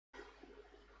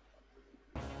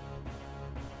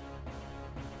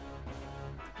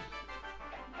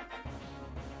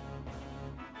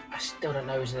still don't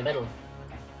know who's in the middle.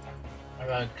 I'll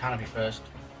go Canopy first.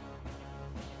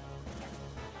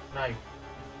 No.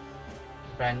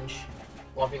 Revenge.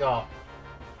 What have you got?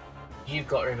 You've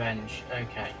got revenge.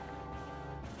 Okay.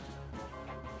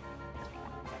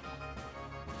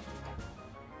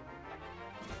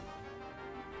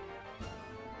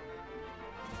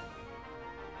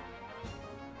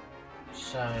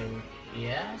 So,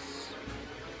 yes.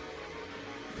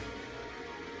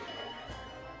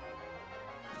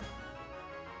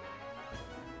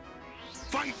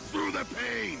 Fight through the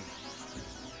pain.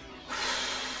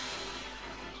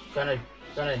 Gonna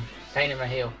pain in my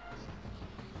heel.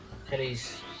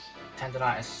 Achilles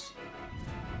tendonitis.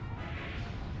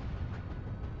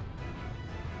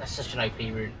 That's such an OP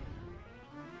rune.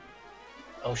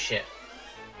 Oh shit.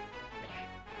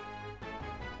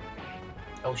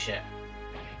 Oh shit.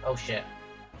 Oh shit.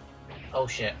 Oh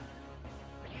shit.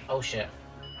 Oh shit.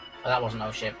 Oh, that wasn't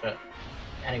oh shit, but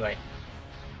anyway.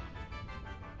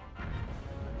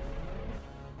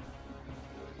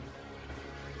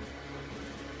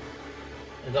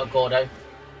 We got Gorudo.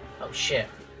 Oh shit.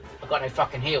 I've got no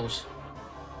fucking heals.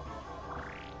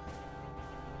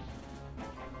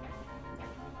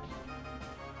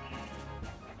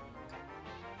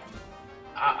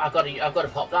 I've got to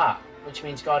pop that, which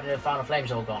means Guardian of Final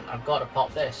Flame's all gone. I've got to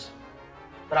pop this.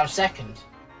 But I'm second.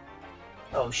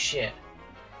 Oh shit.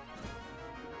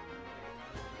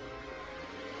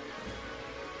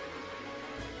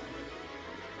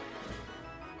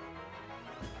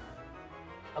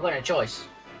 I've got no choice.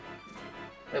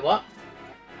 Wait, what?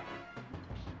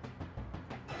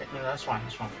 Okay, no, that's fine,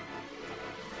 that's fine.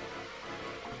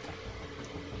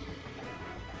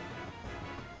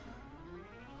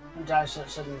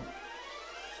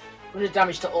 We do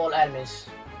damage to all enemies.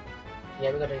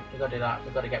 Yeah, we gotta do that.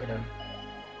 We gotta get rid of him.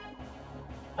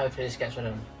 Hopefully this gets rid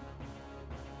of him.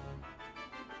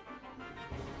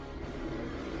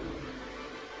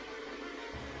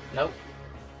 Nope.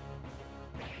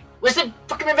 Where's the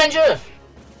fucking Revenge Earth?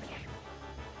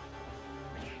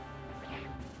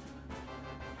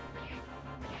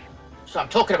 That's what I'm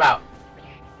talking about.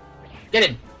 Get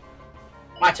in.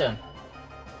 My turn.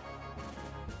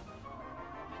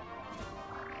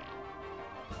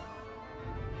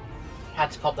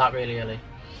 Had to pop that really early.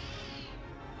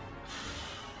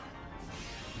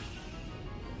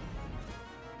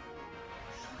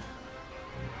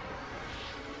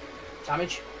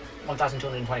 Damage?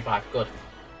 1225, good.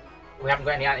 We haven't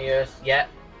got any anti-earth yet.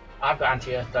 I've got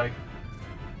anti-earth though.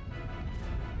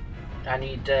 I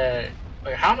need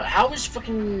wait, how is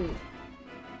fucking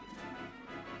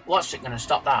what's it gonna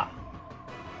stop that?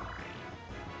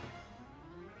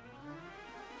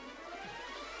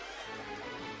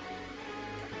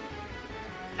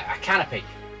 A canopy.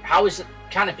 How is the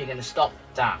canopy gonna stop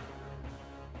that?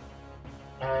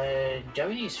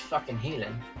 Joey needs fucking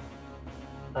healing.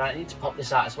 But I need to pop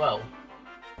this out as well.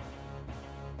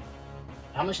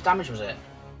 How much damage was it?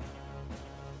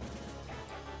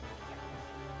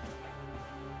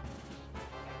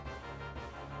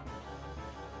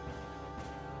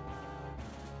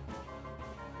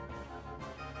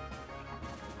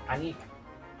 I need...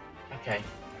 Okay.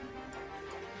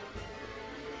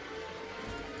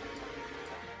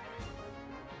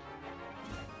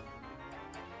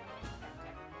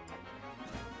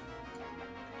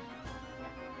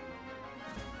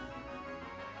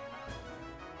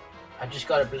 I've just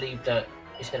got to believe that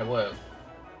it's going to work.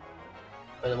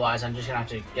 Otherwise, I'm just going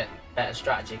to have to get better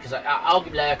strategy. Because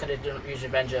arguably, I could have used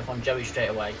Revenge Earth on Joey straight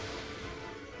away.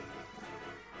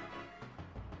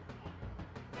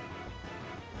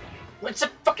 What's a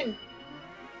fucking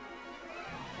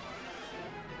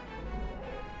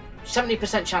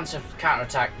 70% chance of counter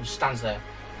attack and stands there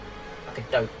like a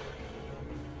dope.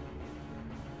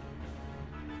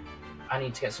 I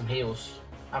need to get some heals.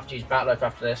 I have to use Battle Oath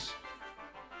after this.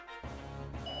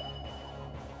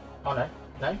 Oh no,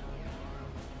 no.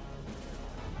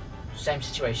 Same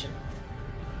situation.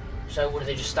 So what do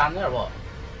they just stand there or what?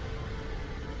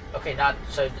 Okay, now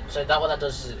so that what that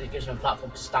does is it gives them a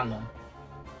platform to stand on.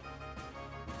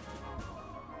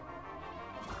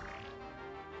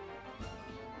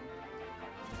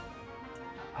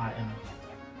 Item.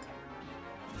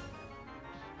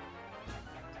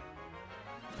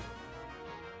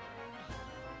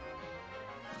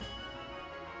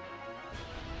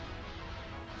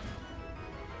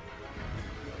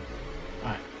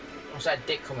 Right. What's that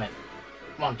dick coming?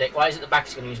 Come on, Dick. Why is it the back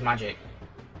is going to use magic?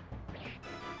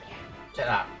 Take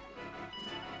that.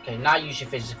 Okay, now use your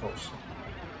physicals.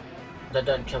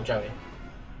 Don't kill Joey.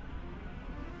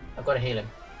 I've got to heal him.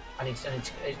 It's going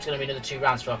to be another 2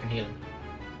 rounds before I can heal him.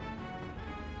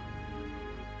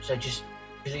 So just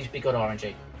Please be good,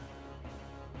 RNG.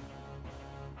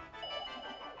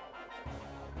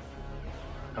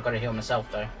 I've got to heal myself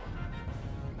though.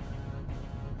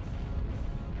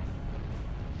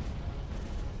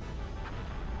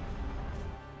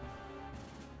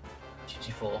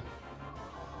 GT4.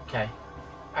 Okay.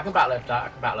 I can battle over that, I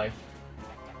can battle over.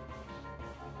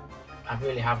 I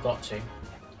really have got to.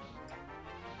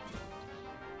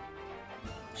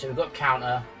 So we've got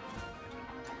counter.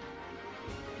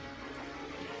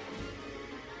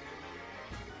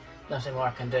 Nothing more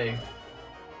I can do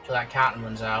till that counter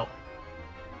runs out.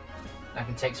 I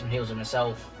can take some heals of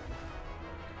myself.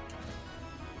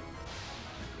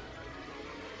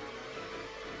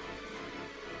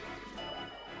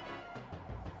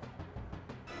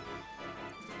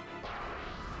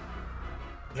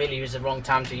 Really was the wrong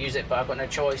time to use it, but I've got no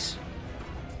choice.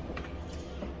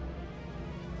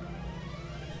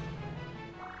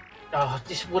 Oh,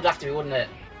 this would have to be, wouldn't it?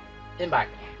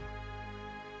 Impact.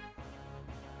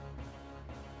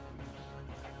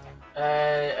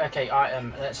 Okay,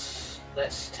 item.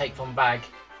 Let's take from bag.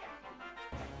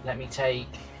 Let me take.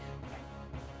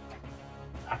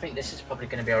 I think this is probably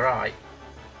going to be alright.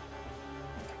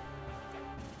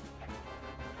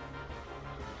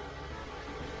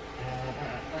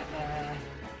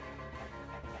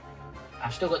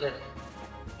 I've still got the.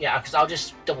 Yeah, because I'll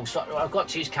just double swap. I've got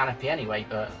to use canopy anyway,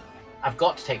 but I've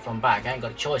got to take from bag. I ain't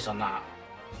got a choice on that.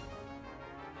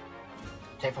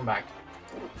 Take from bag.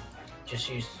 Just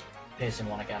use piercing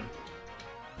one again.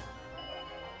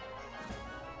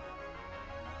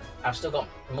 I've still got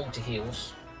multi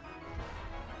heals.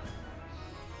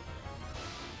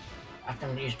 I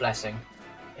can use blessing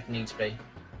if needs be.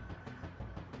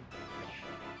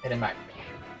 Hit him back.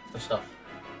 Good stuff.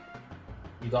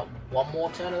 You got one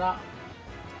more turn of that?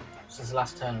 This is the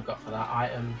last turn we've got for that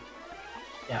item.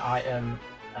 Yeah, item.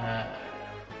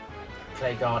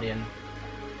 Clay Guardian.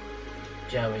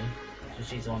 Joey. So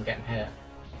she's the one getting hit.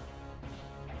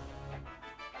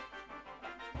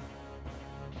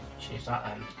 Choose that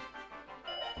then.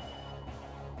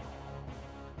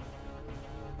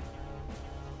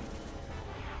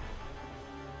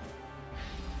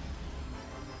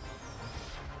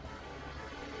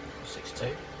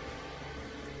 .62.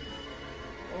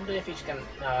 I wonder if he's gonna.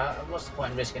 No, what's the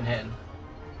point in risking hitting?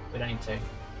 We don't need to.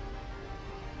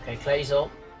 Okay, Clay's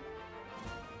up.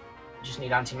 Just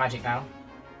need anti-magic now.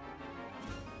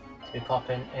 To be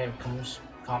popping. Here it comes.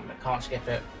 Can't skip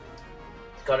it.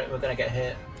 Got it. We're gonna get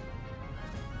hit.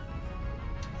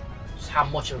 Just how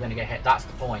much are we gonna get hit? That's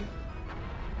the point.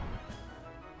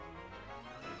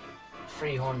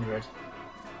 300.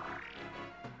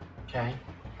 Okay.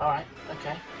 All right.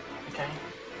 Okay. Okay.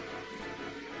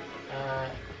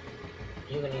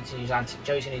 You're gonna need to use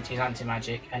Joey's gonna need to use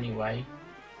anti-magic anyway.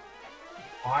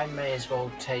 I may as well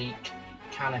take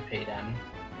canopy then.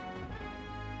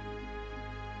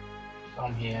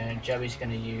 From here, Joey's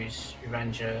gonna use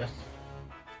Revenge Earth.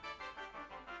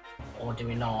 Or do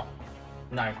we not?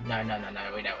 No. We don't.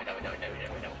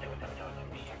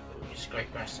 We use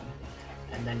Great Preston.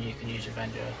 And then you can use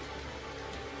Revenge Earth.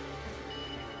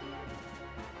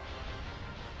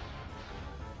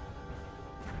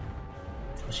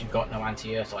 You've got no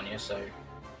anti-earth on you, so you're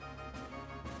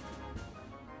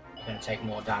going to take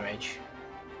more damage.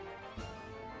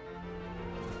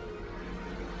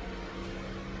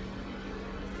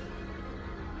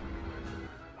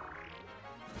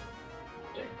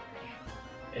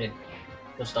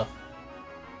 Good stuff.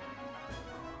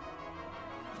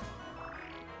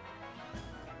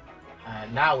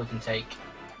 Now we can take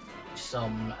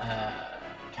some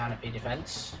canopy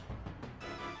defense.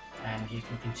 And you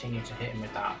can continue to hit him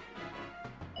with that.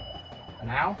 For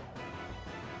now.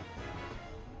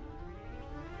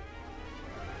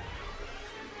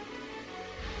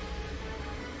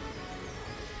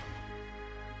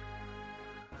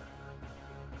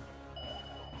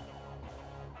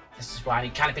 This is why I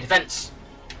need canopy defense.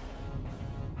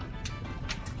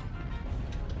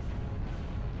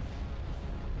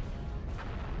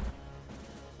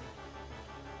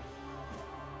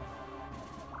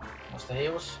 The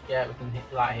heals? Yeah, we can hit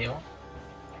light heal.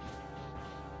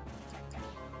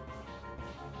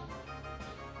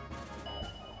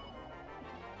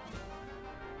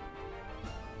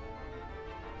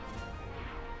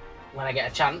 When I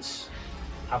get a chance,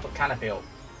 I'll put canopy up.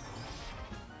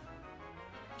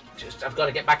 Just, I've got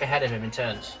to get back ahead of him in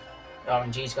turns.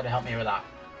 RNG's got to help me with that.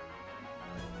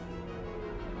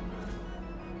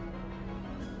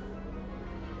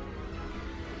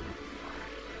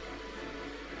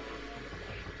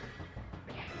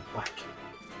 Whack.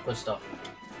 Good stuff.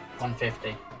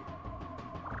 150.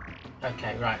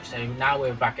 Okay, right, so now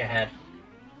we're back ahead.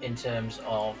 in terms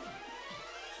of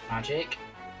magic,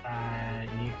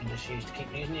 you can just use to keep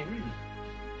using your rune.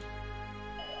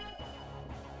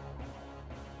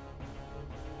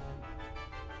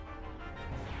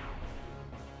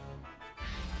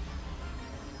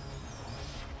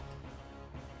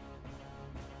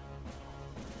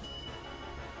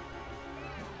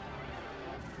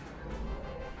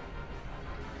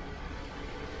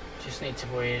 Just need to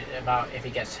worry about if he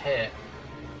gets hit,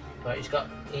 but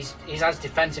he's as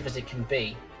defensive as it can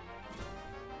be.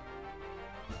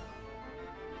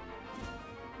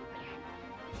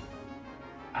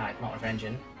 Not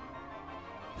revenging.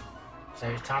 So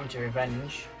it's time to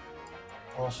revenge.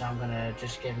 Also, I'm gonna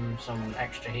just give him some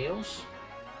extra heals.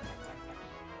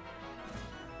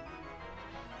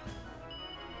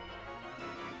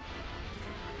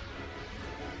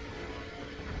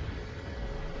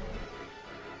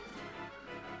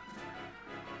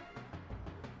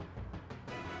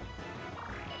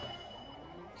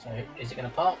 So is it gonna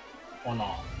pop or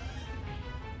not?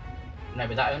 No,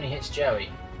 but that only hits Joey,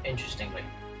 interestingly.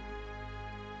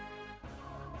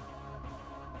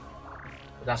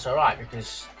 But that's alright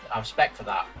because I have spec for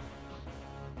that.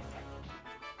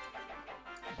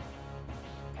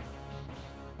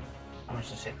 How much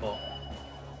does it for?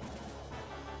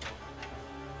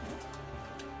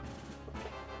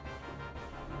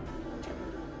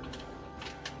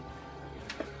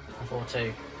 For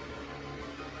 2.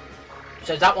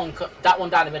 So that one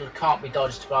down the middle can't be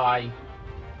dodged by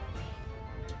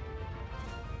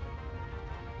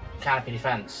canopy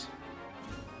defense.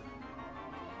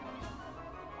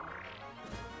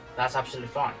 That's absolutely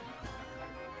fine.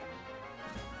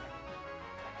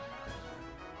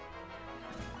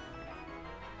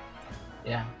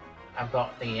 Yeah, I've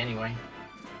got thingy anyway.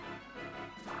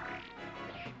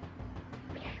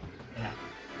 Yeah,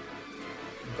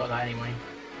 we've got that anyway.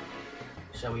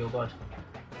 So we're all good.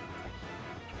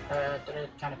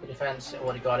 Canopy defense,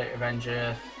 already got it.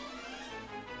 Revenger,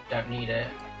 don't need it.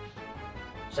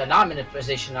 So now I'm in a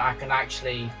position that I can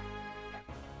actually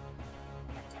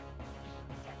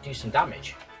do some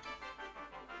damage.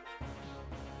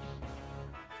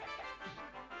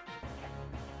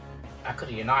 I could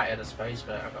have united, I suppose,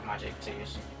 but I've got magic to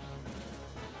use.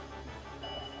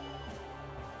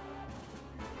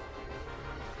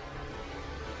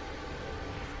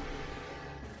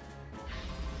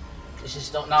 This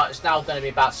is not now. It's now going to be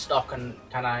about stock and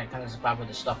can I survive with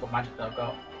the stock of magic that I've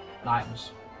got and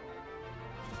items.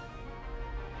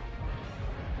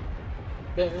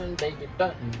 Burn, baby,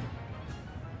 burn.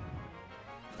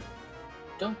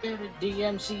 Don't get a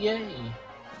DMCA.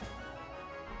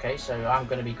 Okay, so I'm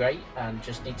going to be great and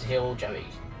just need to heal Joey.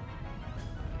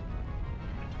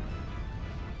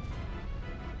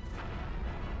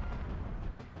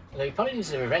 So he probably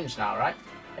needs a revenge now, right?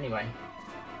 Anyway.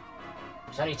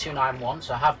 It's only 291,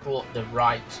 so I have brought the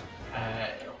right,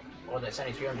 well, it's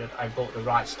only 300, I bought the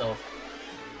right stuff.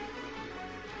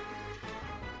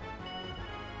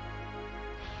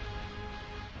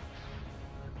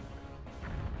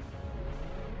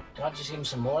 Do I just give him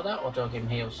some more of that, or do I give him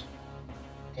heals?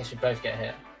 In case we both get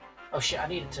hit. Oh shit, I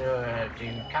needed to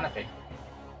do canopy.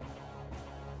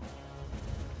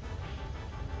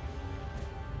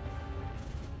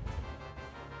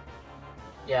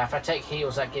 Yeah, if I take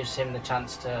heals, that gives him the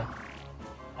chance to,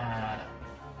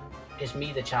 gives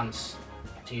me the chance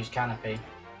to use canopy.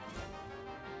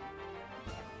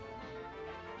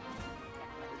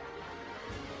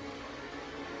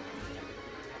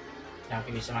 Now I'll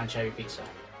give you some anchovy pizza.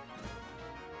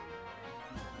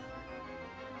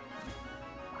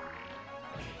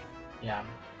 Yeah, I'm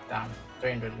down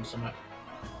 300 and something.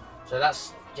 So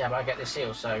that's, yeah, but I get this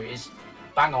heal, so it's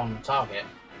bang on target,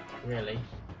 really.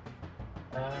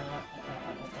 No,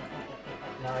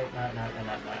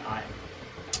 I am.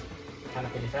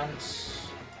 Canopy defense.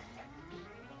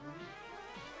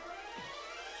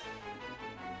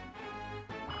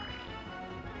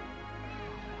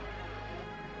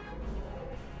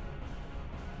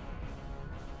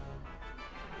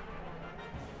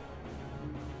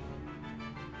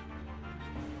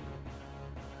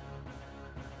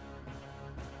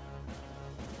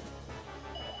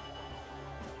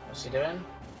 What's he doing?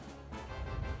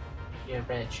 You're a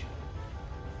bitch.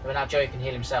 But now Joey can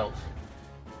heal himself,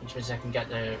 which means I can get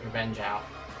the revenge out.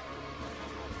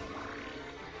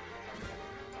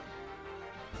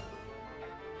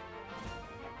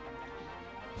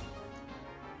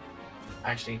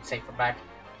 Actually, take it back.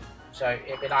 So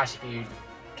it'd be nice if you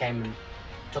came and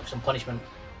took some punishment.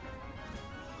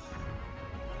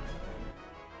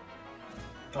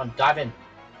 Come on, dive in.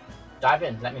 Dive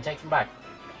in, let me take them back.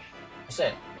 That's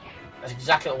it. That's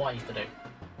exactly what I want you to do.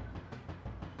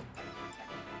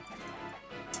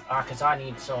 Ah, because I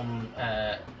need some,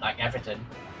 like everything.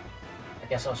 I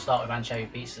guess I'll start with anchovy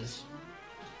pizzas.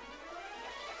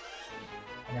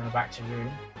 And then we're back to Rune.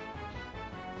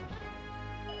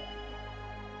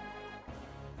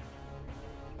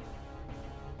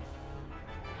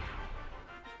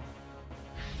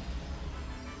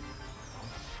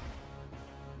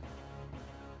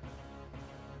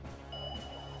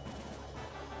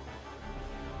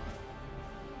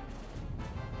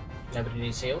 Nobody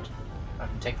needs sealed. I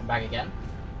can take them back again.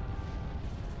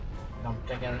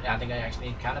 I think I actually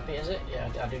need canopy, is it? Yeah,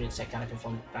 I do need to take canopy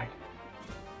from the bag.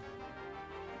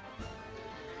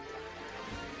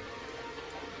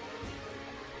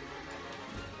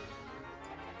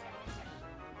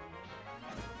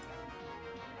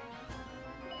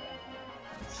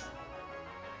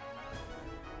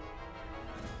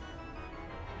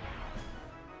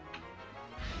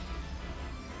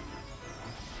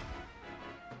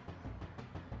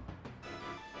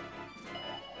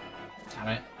 Damn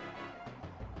it.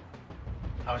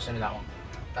 Oh, it's only that one.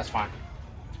 That's fine.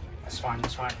 That's fine,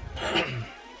 that's fine.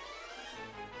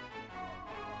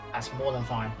 That's more than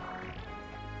fine.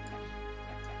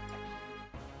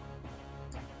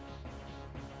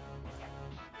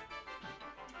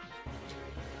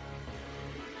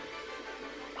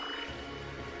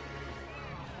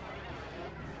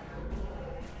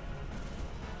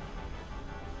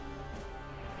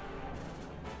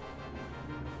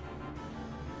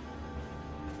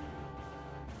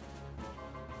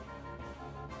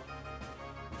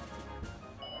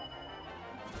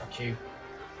 You.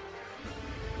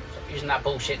 Stop using that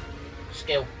bullshit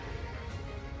skill.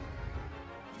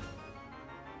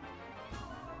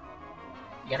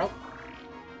 Get up.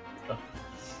 Good.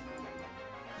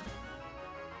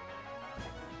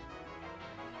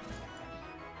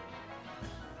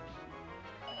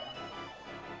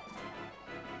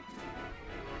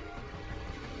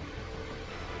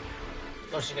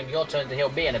 It's going to be your turn to heal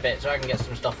me in a bit so I can get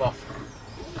some stuff off.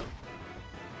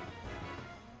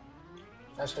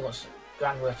 I've still got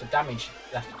grand worth of damage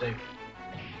left to do.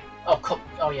 Oh, cup.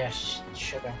 Oh, yes,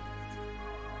 sugar.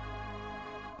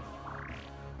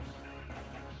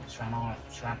 It's ran on.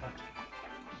 It's ran up.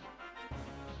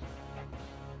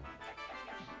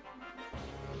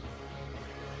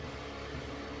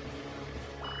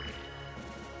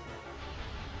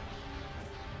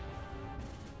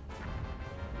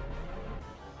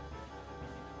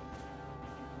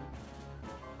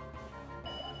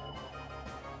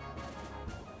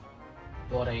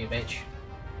 Gorudo, you bitch.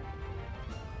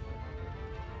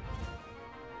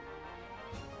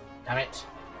 Damn it.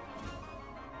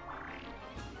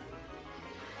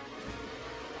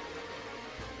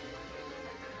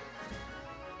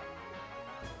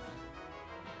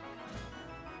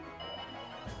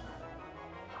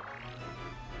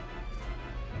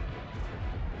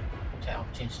 Take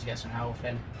opportunity to get some health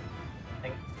in. I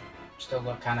think still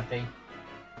got canopy.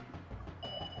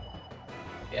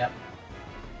 Yep.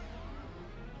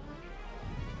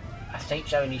 I think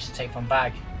Joey needs to take from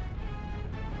bag.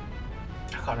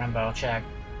 I can't remember, I'll check.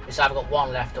 It's either got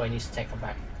one left or he needs to take from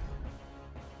bag.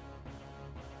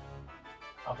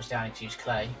 Obviously I need to use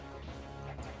clay.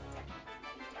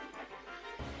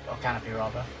 Or canopy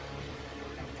rather.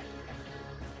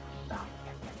 Damn.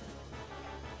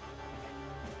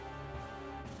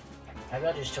 Maybe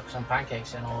I just took some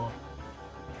pancakes in or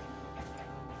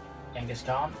Genghis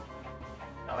Khan.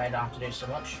 That way I don't have to do so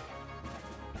much.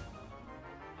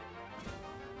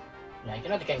 Yeah, you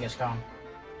can have the Genghis Khan.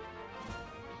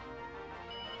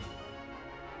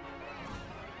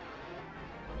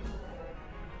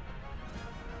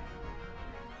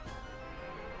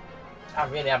 I'm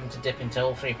really having to dip into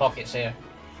all three pockets here.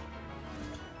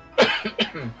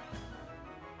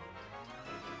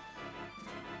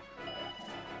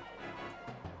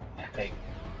 Epic.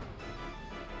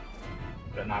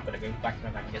 But now I've got to go back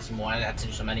and get some more. I had to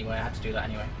do some anyway, I had to do that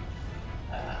anyway.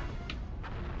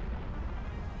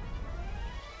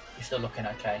 You're still looking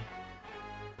okay.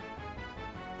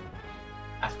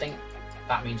 I think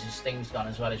that means his thing's gone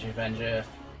as well as Revenge Earth.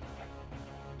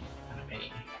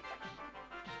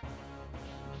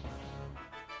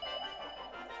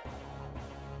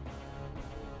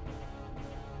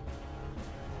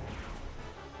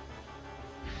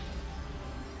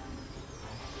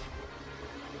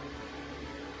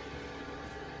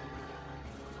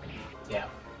 Yeah.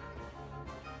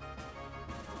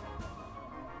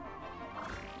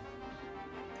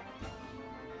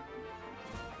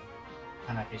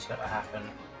 And if it's got to happen.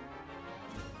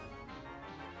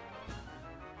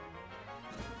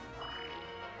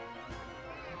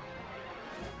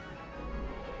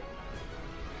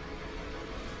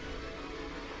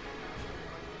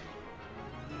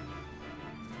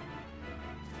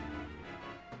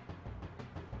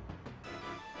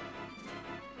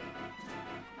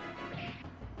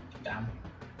 Damn.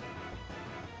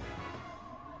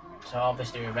 So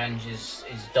obviously revenge is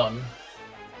done.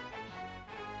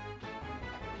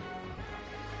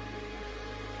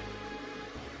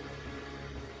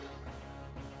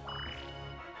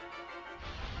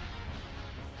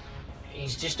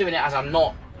 He's just doing it as I'm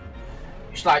not.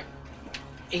 It's like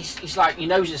he's like he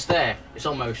knows it's there. It's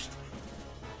almost.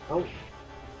 Oh,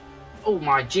 oh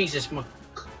my Jesus, my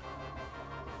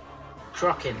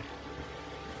trucking.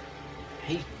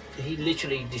 He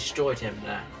literally destroyed him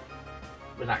there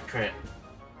with that crit.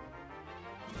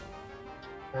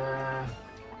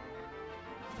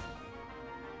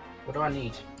 What do I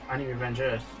need? I need Revenge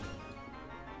Earth.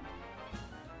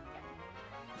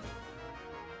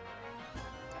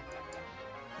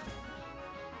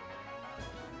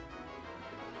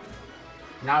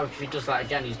 Now if he does that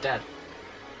again, he's dead.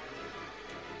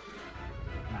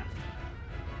 No.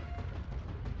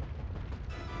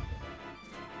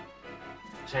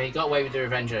 So he got away with the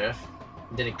Revenge Earth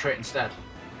and did a crit instead.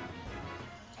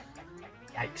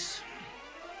 Yikes.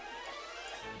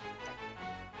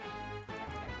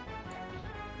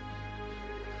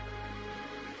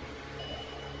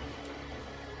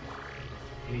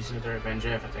 Use another Revenge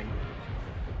Earth, I think.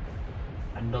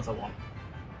 Another one.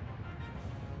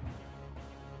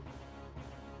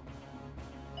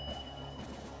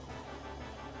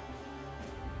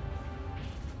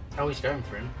 Oh, he's going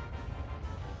for him.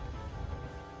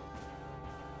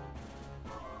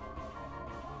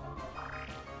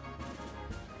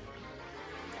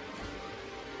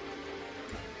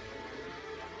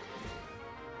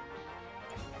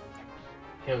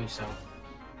 Kill yourself.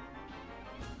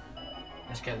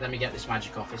 Let me get this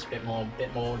magic off. It's a bit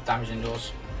more damage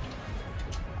indoors.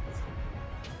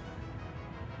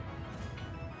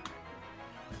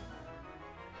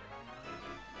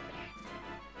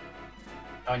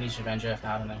 Oh, he needs Revenge Earth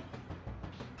now, doesn't he?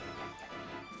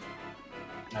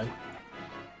 No.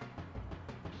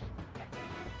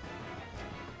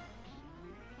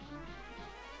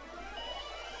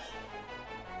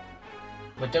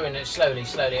 We're doing it slowly.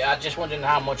 I'm just wondering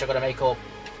how much I've got to make up.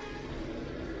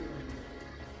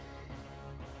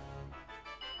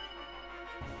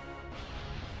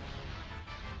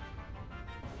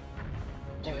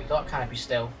 I think we've got Canopy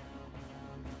still.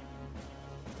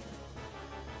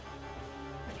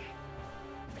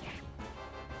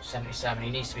 $77.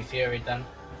 He needs to be furied then.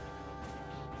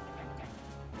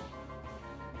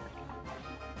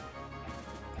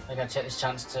 I gotta take this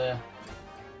chance to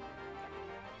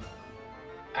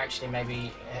actually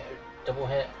maybe double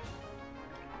hit.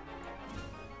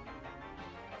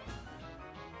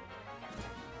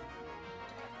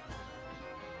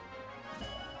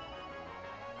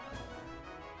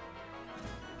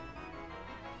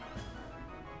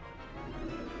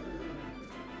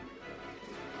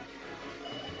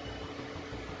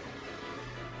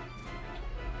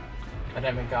 I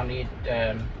don't think I'll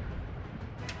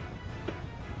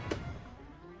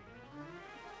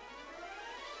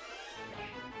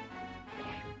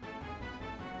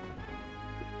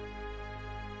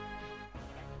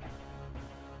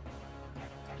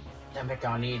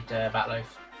need Battle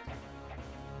Oath,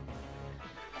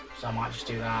 so I might just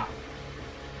do that.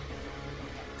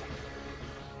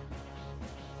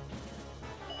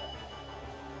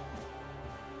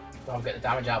 But I'll get the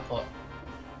damage output.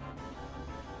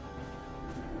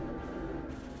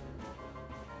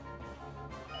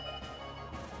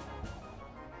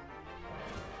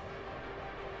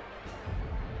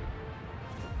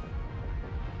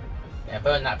 Yeah,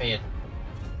 burn that beard.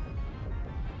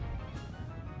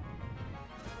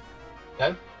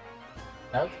 Go.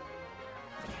 No.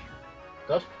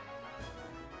 Good.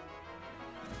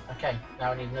 Okay,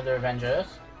 now we need another Revenge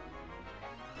Earth.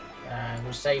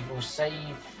 We'll save.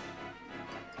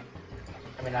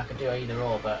 I mean, I could do either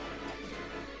or, but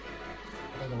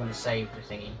I think I'm going to save the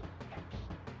thingy.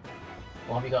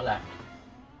 What have you got left?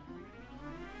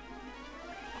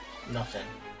 Nothing.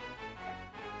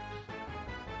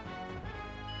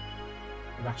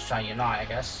 We'll have to try and unite, I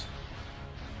guess.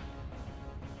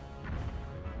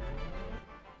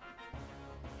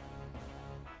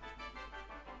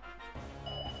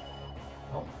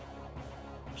 Oh,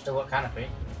 still got Canopy.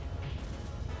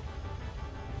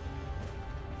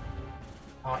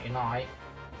 Can't unite.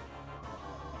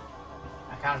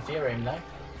 I can Fury him though.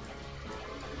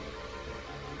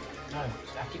 No,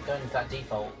 I keep going to that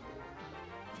default.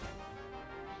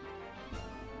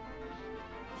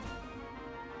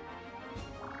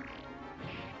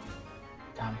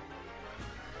 Damn.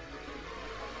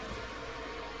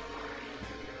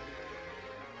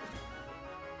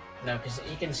 No, because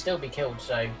he can still be killed,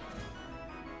 so...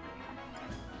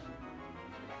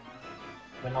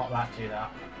 We're not about to do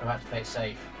that. We're about to play it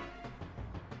safe.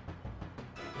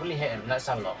 Will he hit him? Let's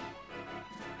have a look.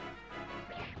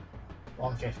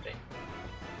 150.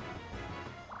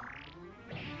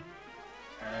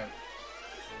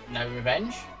 No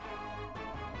revenge.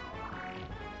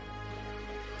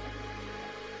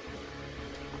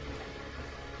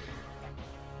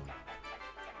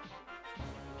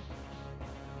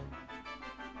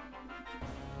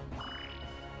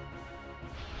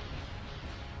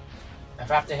 If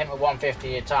I have to hit him at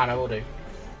 150 at a time, I will do.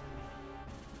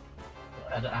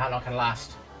 I don't know how long I can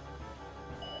last.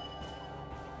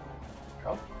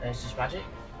 Oh, there's this magic.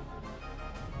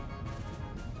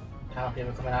 Can't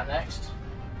people coming out next.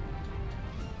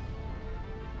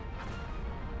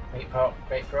 Great prop,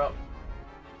 great prop.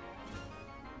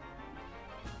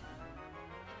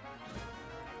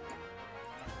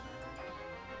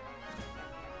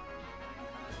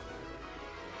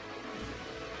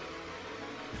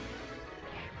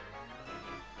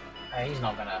 Hey, he's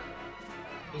not gonna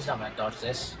dodge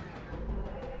this.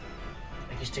 I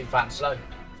think he's too fat and slow.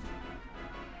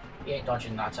 He ain't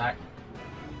dodging that attack.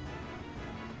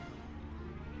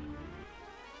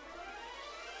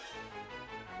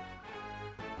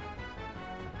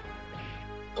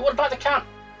 But what about the count?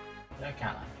 No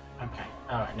counter. Okay,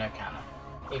 alright, no counter.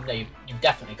 Even though you've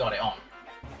definitely got it on.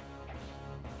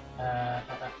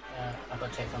 I've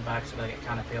got to take one back, so I've got to get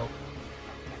canopy up.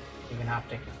 You're gonna have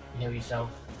to heal yourself.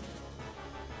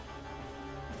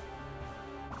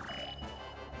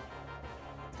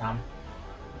 Damn.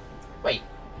 Wait.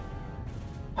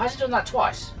 How has he done that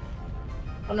twice?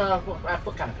 Oh no, I've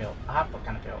put canopy up. I have put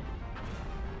canopy up.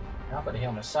 Now I've got to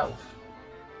heal myself.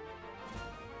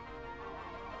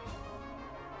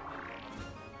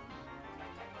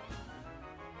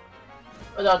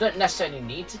 Although I don't necessarily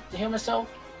need to heal myself,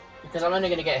 because I'm only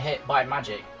going to get hit by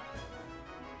magic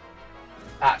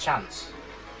at chance.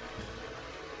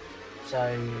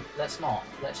 So let's not.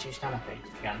 Let's use canopy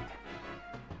again.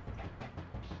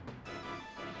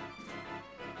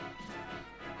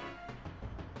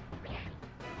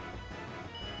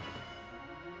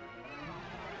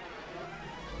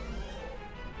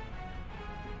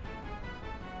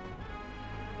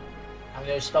 How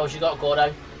many of those spells you got,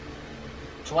 Gordo?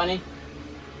 20?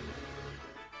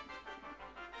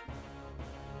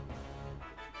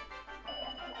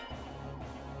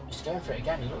 Just going for it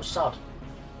again, you little sod.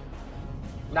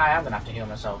 Now I am going to have to heal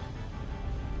myself.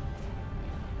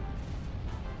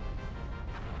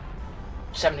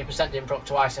 70% didn't proc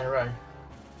twice in a row.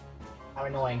 How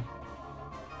annoying.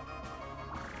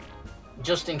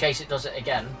 Just in case it does it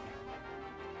again,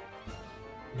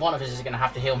 one of us is going to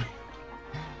have to heal me.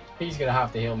 He's going to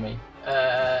have to heal me.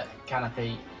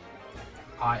 Canopy.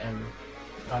 Item.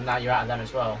 Oh, now you're out of them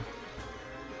as well.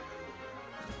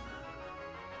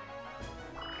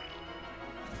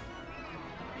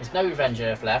 There's no Revenge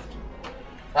Earth left.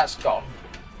 That's gone.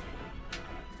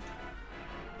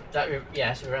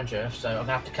 Yeah, it's Revenge Earth, so I'm going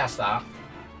to have to cast that.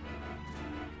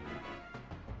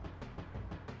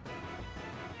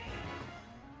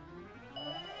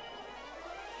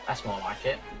 That's more like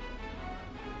it.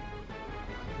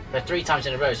 But 3 times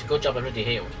in a row, it's a good job I've already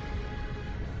healed.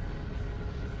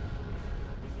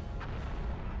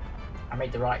 I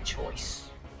made the right choice.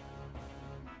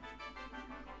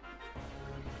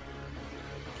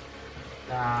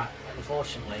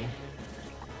 Unfortunately,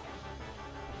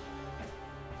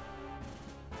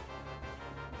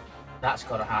 that's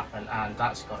got to happen, and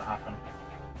that's got to happen.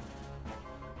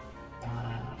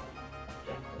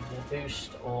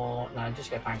 Boost or no,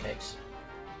 just go pancakes.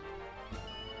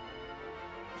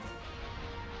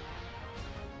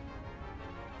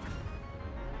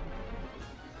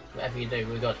 Whatever you do,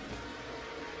 we're good.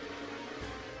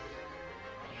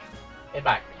 Get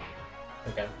back.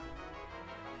 There we go.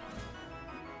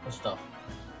 Good stuff.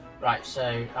 Right,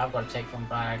 so I've got to take one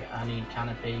bag. I need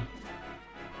canopy.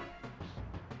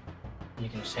 You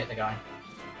can just hit the guy.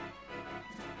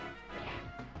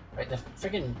 Wait, the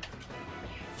friggin'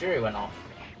 Fury went off.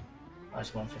 Oh,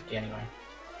 it's 150 anyway.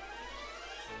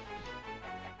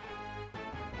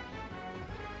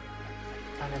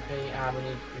 Canopy, we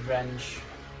need Revenge.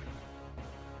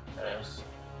 There it is.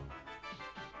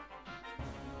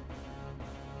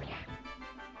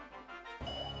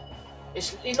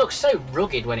 He looks so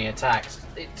rugged when he attacks.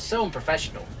 It's so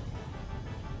unprofessional.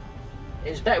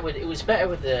 It was better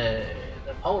with the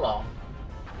polearm.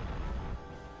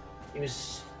 It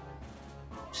was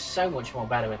so much more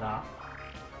better with that.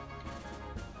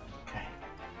 Okay.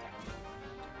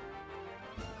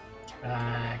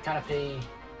 Canopy.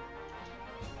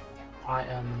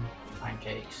 Item.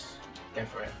 Pancakes. Go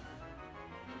for it.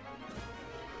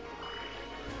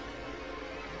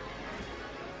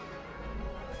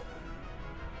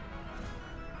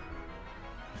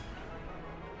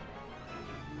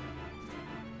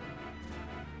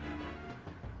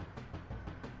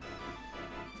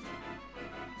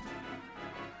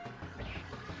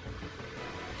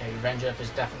 Okay, Revenge Earth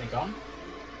is definitely gone.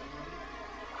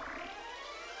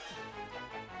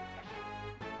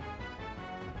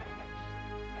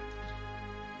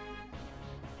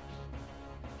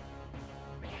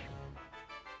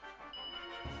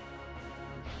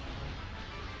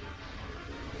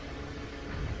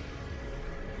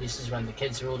 This is when the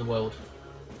kids rule the world.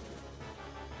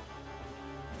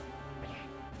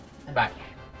 And back.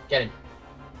 Get him.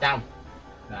 Down.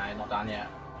 Nah, he's not down yet.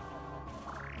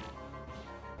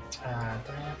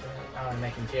 I want to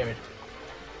make him furious.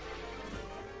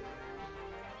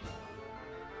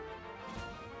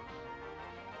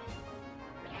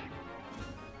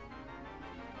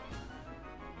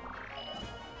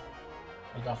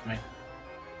 He's off me.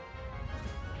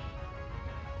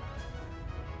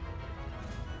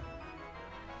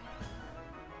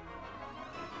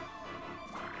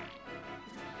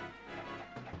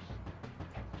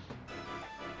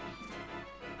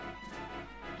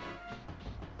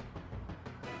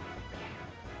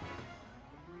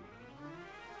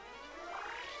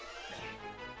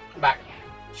 Back.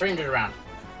 300 around.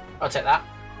 I'll take that.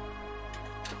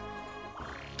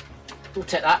 We'll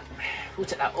take that. We'll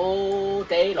take that all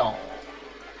day long.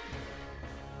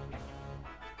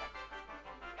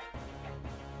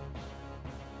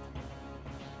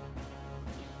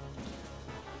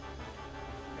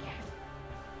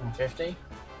 $150.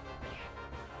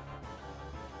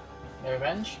 No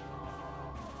revenge.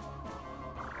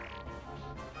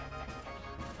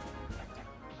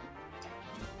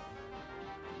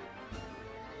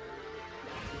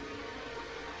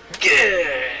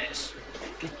 Yes!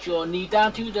 Get your knee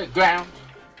down to the ground.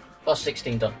 Boss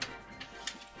 16 done.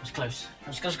 It was close. It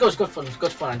was good fun. It was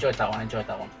good fun. I enjoyed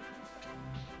that one.